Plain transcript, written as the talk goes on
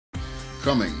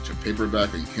Coming to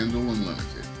paperback and Kindle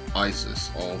Unlimited,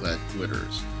 Isis, All That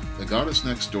Glitters. The goddess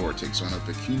next door takes on a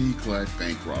bikini-clad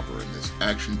bank robber in this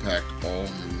action-packed,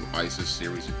 all-new Isis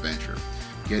series adventure.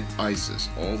 Get Isis,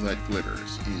 All That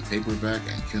Glitters in paperback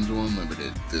and Kindle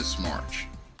Unlimited this March.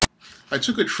 I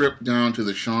took a trip down to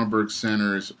the Schomburg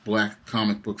Center's Black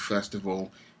Comic Book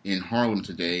Festival in Harlem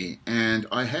today, and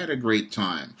I had a great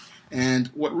time.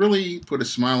 And what really put a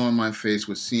smile on my face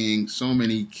was seeing so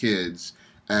many kids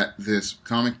at this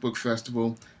comic book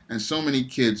festival, and so many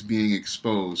kids being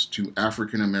exposed to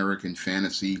African American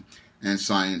fantasy and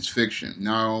science fiction.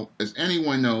 Now, as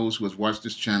anyone knows who has watched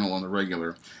this channel on the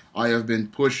regular, I have been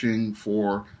pushing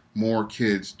for more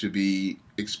kids to be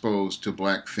exposed to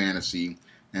black fantasy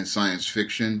and science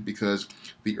fiction, because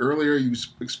the earlier you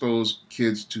expose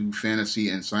kids to fantasy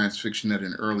and science fiction at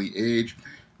an early age,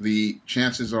 the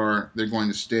chances are they're going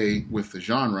to stay with the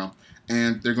genre,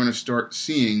 and they're going to start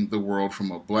seeing the world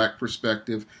from a black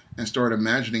perspective and start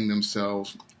imagining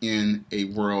themselves in a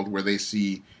world where they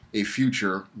see a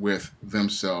future with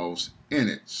themselves in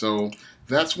it. So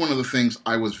that's one of the things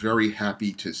I was very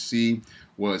happy to see,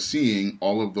 was seeing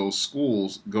all of those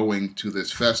schools going to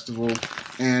this festival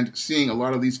and seeing a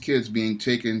lot of these kids being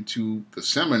taken to the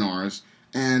seminars.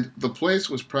 And the place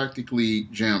was practically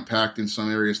jam-packed in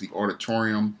some areas. The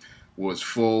auditorium was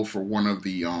full for one of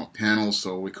the panels,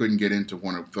 so we couldn't get into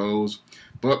one of those.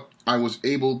 But I was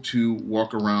able to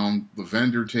walk around the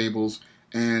vendor tables,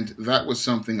 and that was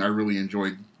something I really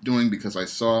enjoyed doing, because I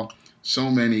saw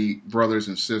so many brothers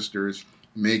and sisters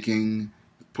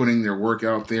putting their work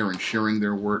out there and sharing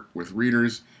their work with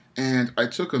readers. And I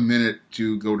took a minute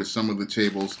to go to some of the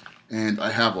tables, and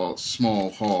I have a small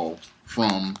haul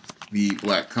from the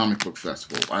Black Comic Book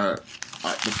Festival.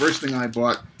 The first thing I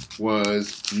bought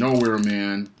was Nowhere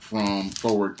Man from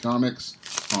Forward Comics.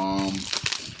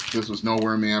 This was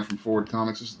Nowhere Man from Forward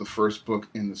Comics. This is the first book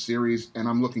in the series, and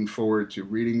I'm looking forward to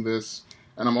reading this.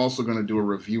 And I'm also going to do a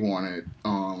review on it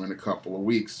in a couple of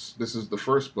weeks. This is the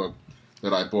first book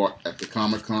that I bought at the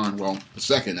Comic-Con, well, the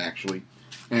second actually.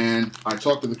 And I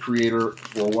talked to the creator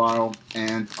for a while,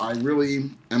 and I really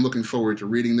am looking forward to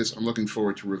reading this. I'm looking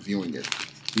forward to reviewing it.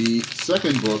 The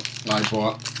second book I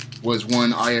bought was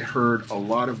one I had heard a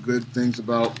lot of good things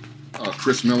about.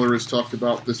 Chris Miller has talked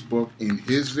about this book in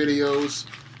his videos,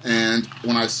 and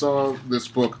when I saw this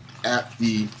book at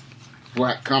the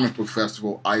Black Comic Book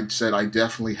Festival, I said I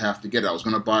definitely have to get it. I was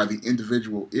going to buy the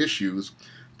individual issues,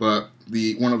 but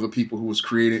one of the people who was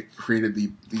created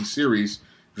the series,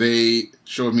 they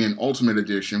showed me an Ultimate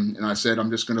Edition, and I said I'm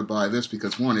just going to buy this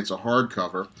because, one, it's a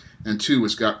hardcover, and two,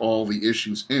 it's got all the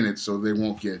issues in it so they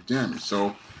won't get damaged.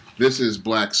 So this is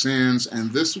Black Sands,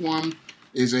 and this one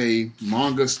is a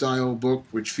manga-style book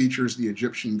which features the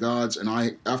Egyptian gods,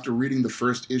 and after reading the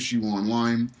first issue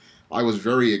online, I was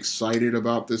very excited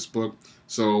about this book.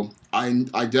 So I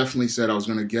definitely said I was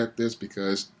going to get this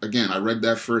because, again, I read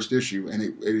that first issue, and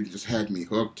it just had me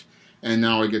hooked. And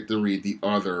now I get to read the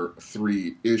other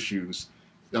two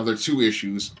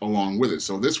issues along with it.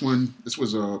 So this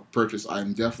was a purchase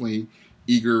I'm definitely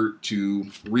eager to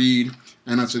read,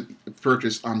 and that's a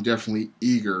purchase I'm definitely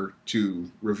eager to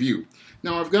review.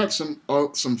 Now I've got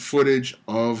some footage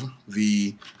of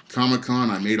the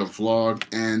Comic-Con. I made a vlog,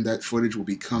 and that footage will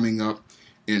be coming up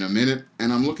in a minute.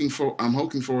 And I'm looking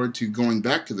forward to going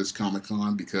back to this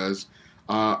Comic-Con because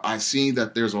I see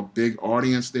that there's a big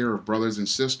audience there of brothers and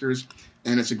sisters,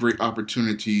 and it's a great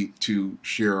opportunity to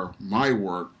share my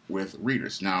work with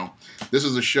readers. Now, this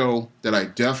is a show that I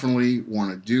definitely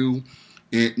want to do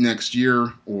next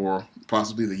year or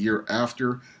possibly the year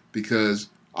after, because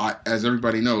as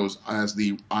everybody knows,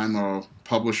 I'm a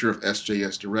publisher of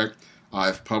SJS Direct.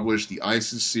 I've published the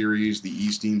Isis series, the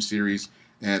E-Steam series,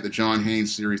 and the John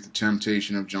Haynes series, The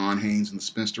Temptation of John Haynes, and the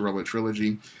Spinsterella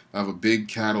trilogy. I have a big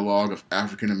catalog of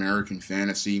African American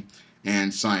fantasy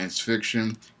and science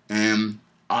fiction, and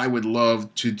I would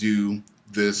love to do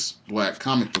this Black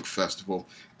Comic Book Festival,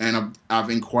 and I've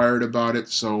inquired about it,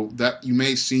 so that you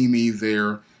may see me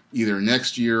there either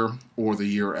next year or the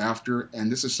year after,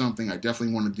 and this is something I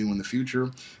definitely want to do in the future.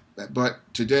 But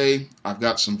today I've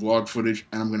got some vlog footage,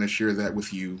 and I'm going to share that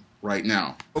with you right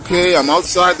now. Okay, I'm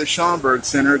outside the Schomburg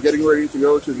Center getting ready to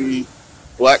go to the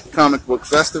Black Comic Book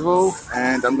Festival,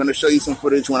 and I'm going to show you some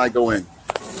footage when I go in.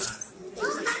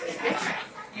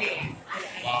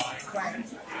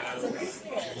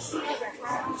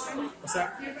 What's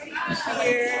that?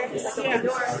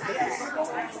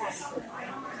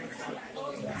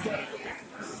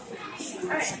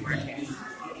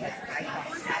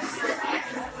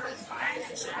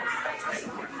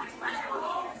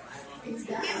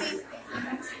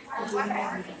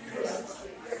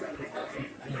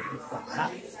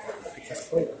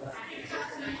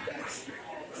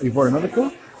 You bought another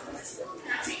coat?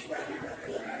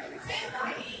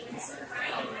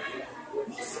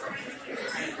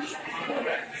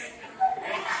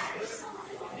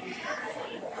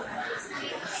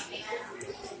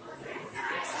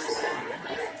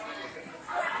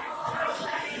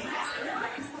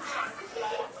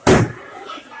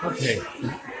 Okay.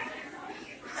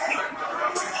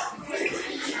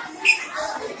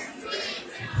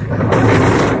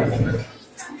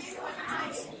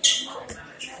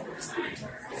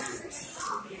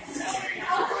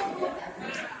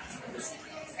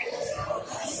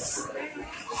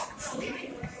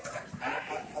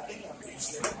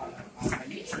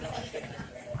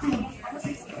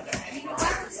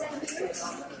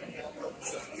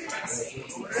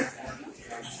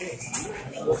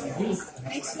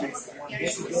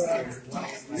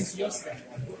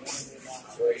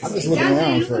 I'm just looking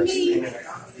around first.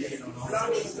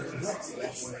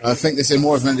 I think they say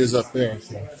more vendors up there.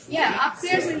 So. Yeah,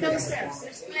 upstairs and downstairs.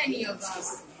 There's plenty of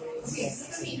us.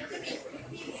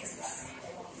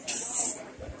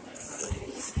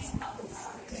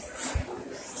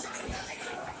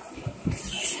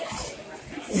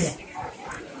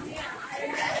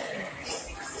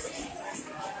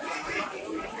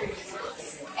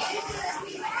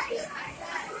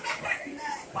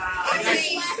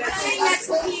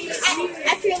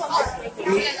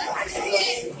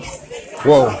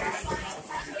 Whoa.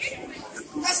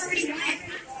 That's already went.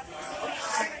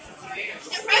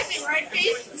 Impressive, right,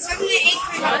 Pete? 78.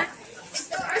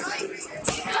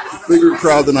 Bigger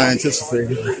crowd than I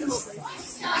anticipated.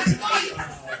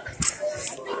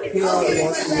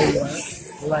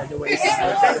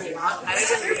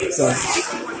 Sorry.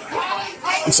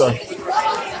 I'm sorry.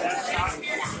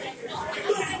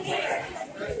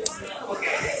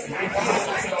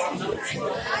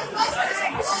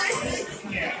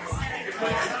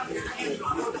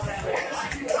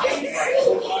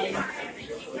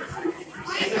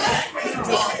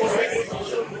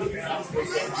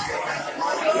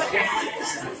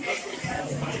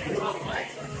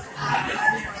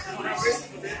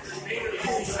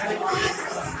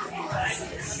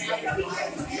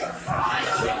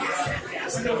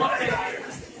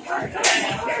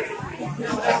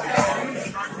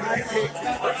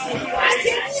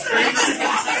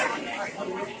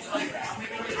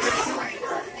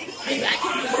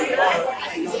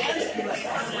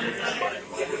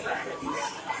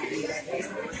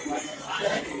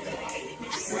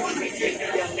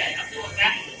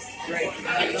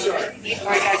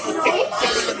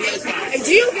 If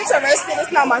Gio gets arrested,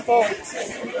 it's not my fault.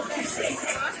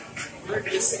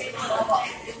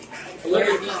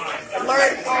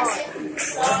 Alert on.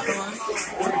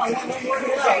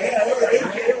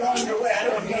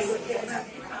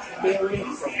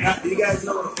 You guys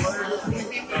know what a flirt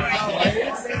is?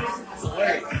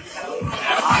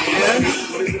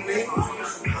 What does it mean?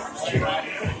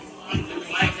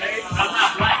 I'm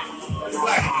not black.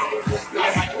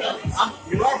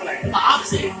 You are black. I'm the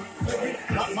opposite.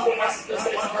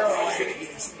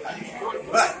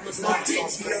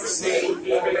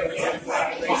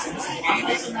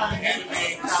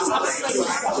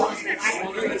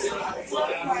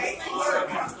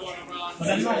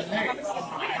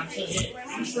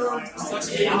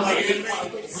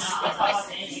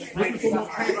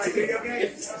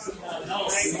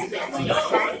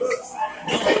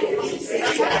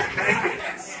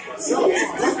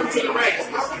 Welcome to the race.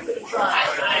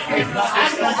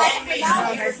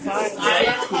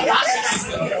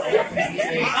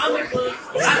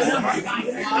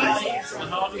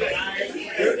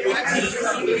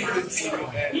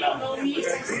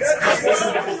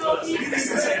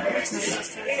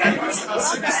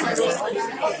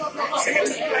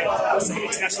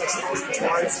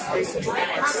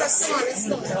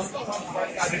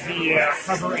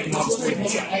 Covering all the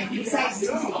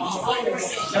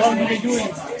how long have you been doing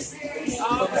it?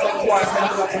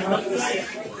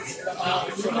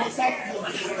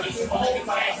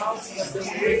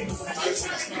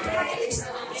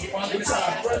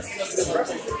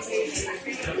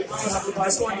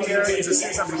 This one here is a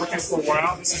series I've been working for a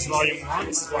while. This is volume 1,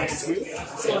 this is volume 2.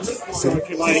 So if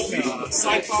you like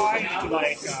sci-fi, if you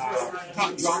like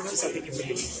top genres, I think you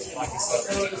really like this stuff.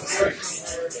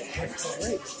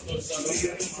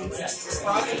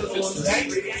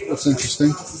 That's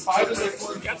interesting.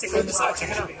 Yeah, take a look inside, check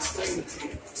it out.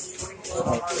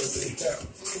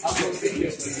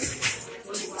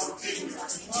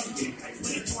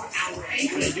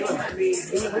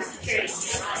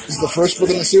 This is the first book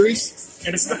in the series?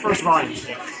 And this is the first volume.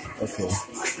 Okay.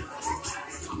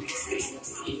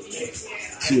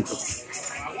 See you.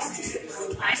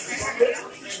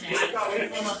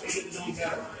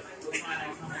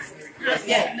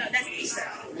 Yeah, no, that's right.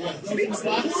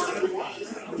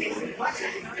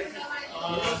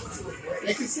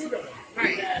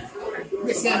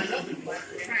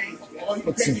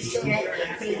 Looks interesting.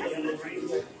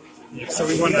 So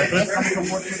we won the Good Comic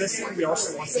Award for this one. We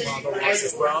also won some other awards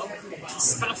as well.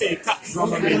 It's kind of a cop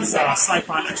drama meets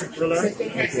sci-fi action thriller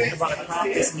about a cop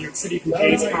based in New York City who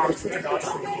gains powers through technology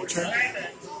from the future.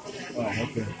 Oh,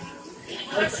 okay.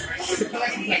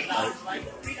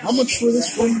 How much for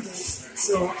this one?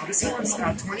 So this one's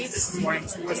 20. This is volume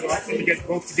 2 as well. If you get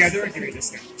both together, give you a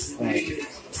discount.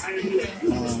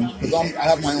 Because I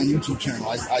have my own YouTube channel.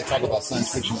 I talk about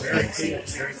science fiction and fantasy.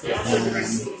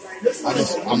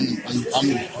 I'm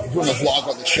doing a vlog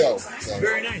of the show. So.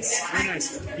 Very nice, very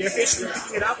nice. You officially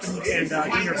pick it up and you can do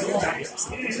your review about it.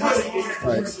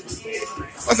 Right.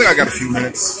 I think I got a few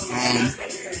minutes.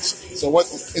 So what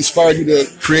inspired you to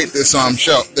create this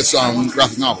this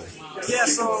graphic novel? Yeah,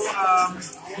 so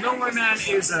No Way Man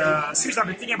is a series I've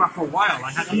been thinking about for a while.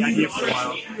 I had the idea for a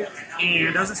while,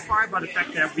 and I was inspired by the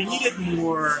fact that we needed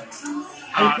more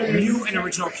new and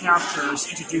original characters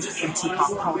introduced into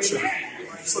pop culture.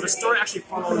 So the story actually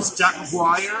follows Jack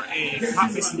McGuire, a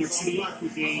cop based in New York City who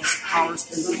gains powers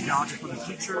through technology from the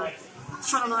future. He's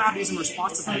trying to learn how to use them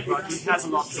responsibly, but he has a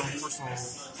lot of his own personal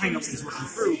hang-ups he's working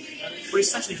through. But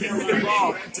essentially, he really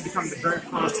evolved to become the very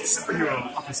first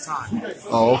superhero of his time.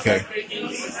 Oh, okay.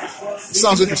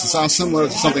 Sounds interesting. Sounds similar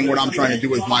to something what I'm trying to do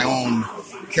with my own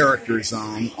characters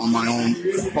on my own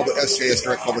SJS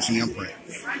Direct Publishing imprint.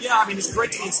 Yeah, I mean, it's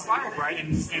great to be inspired, right?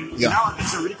 And Yeah. now I think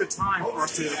it's a really good time for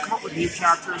us to come up with new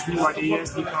characters, new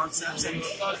ideas, new concepts, and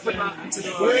put them into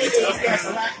the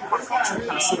pop culture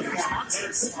kind of sort of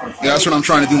responses. Yeah, that's what I'm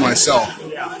trying to do myself.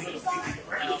 Yeah.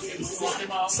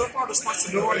 So far, the response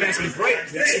to No Way Man has been great.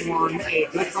 We actually won a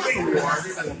Good Comic Award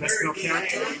for the Best Male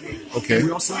Character. Okay. And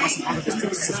we also won some other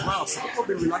distinctions as well, so people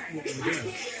really liking what we're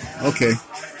doing. Okay,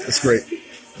 that's great.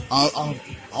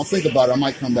 I'll think about it. I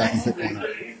might come back and pick one up. All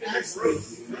right,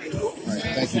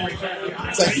 thank you.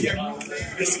 Thank you.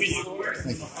 Nice to meet you.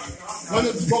 Thank you.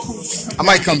 I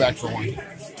might come back for one.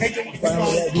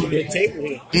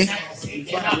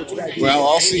 Well,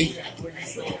 I'll see.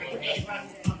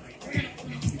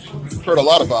 Heard a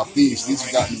lot about these. These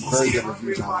have gotten very good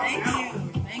reviews on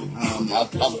them.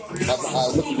 I've looked at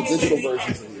the digital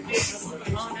versions of these.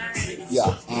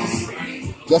 Yeah,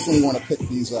 definitely want to pick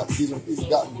these up. These have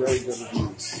gotten very good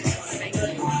reviews.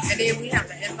 And then we have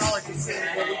the anthology too,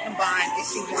 where we combine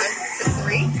issue 1 to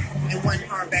 3 and one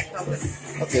hardback cover.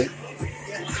 Okay.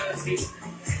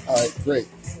 All right, great.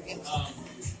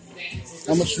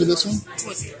 How much for this one?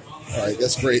 All right,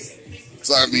 that's great.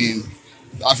 So I mean,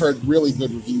 I've heard really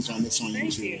good reviews on this on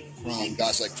YouTube from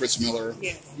guys like Chris Miller,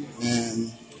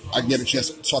 and I get a chance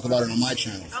to talk about it on my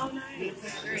channel. Oh, nice.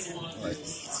 Very nice. All right.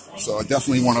 So I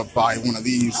definitely want to buy one of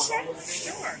these. Okay,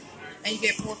 sure. And you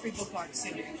get 4 free bookmarks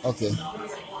too. Okay.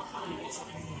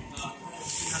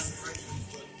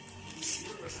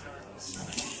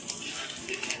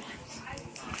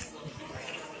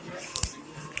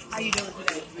 How you doing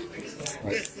today?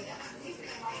 Right.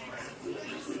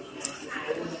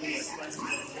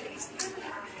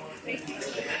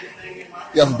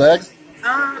 You have a bag?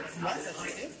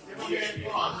 Yes,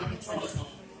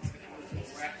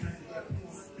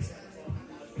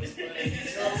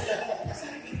 I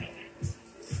do.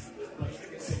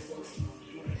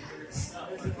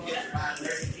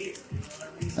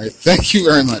 All right. Thank you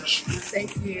very much.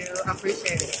 Thank you. I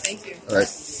appreciate it. Thank you. All right.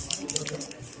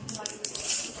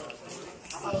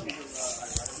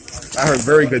 I heard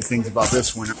very good things about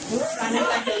this one.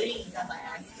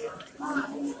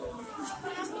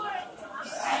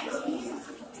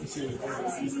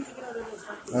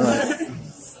 All right.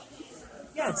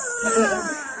 Yes.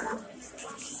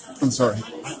 I'm sorry.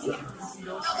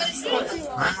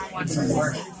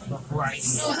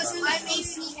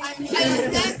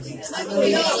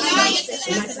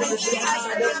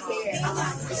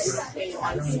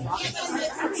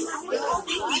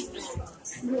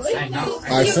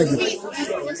 I figured.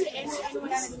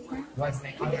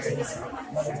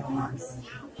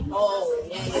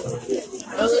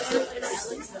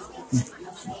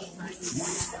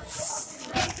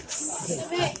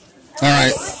 All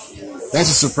right. That's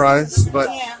a surprise, but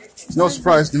it's no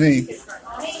surprise to me.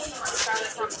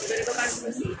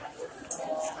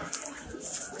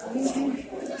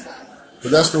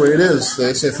 But that's the way it is.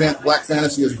 They say black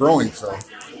fantasy is growing, so.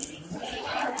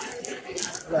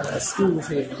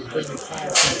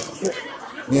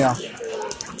 Yeah.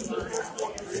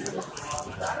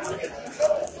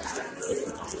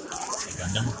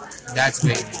 That's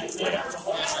big.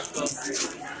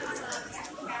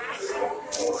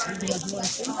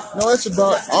 No, that's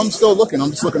about. I'm still looking. I'm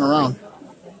just looking around.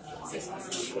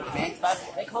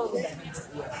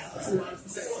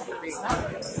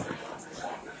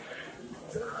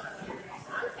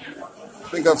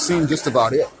 I think I've seen just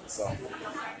about it. So,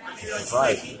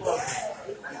 right.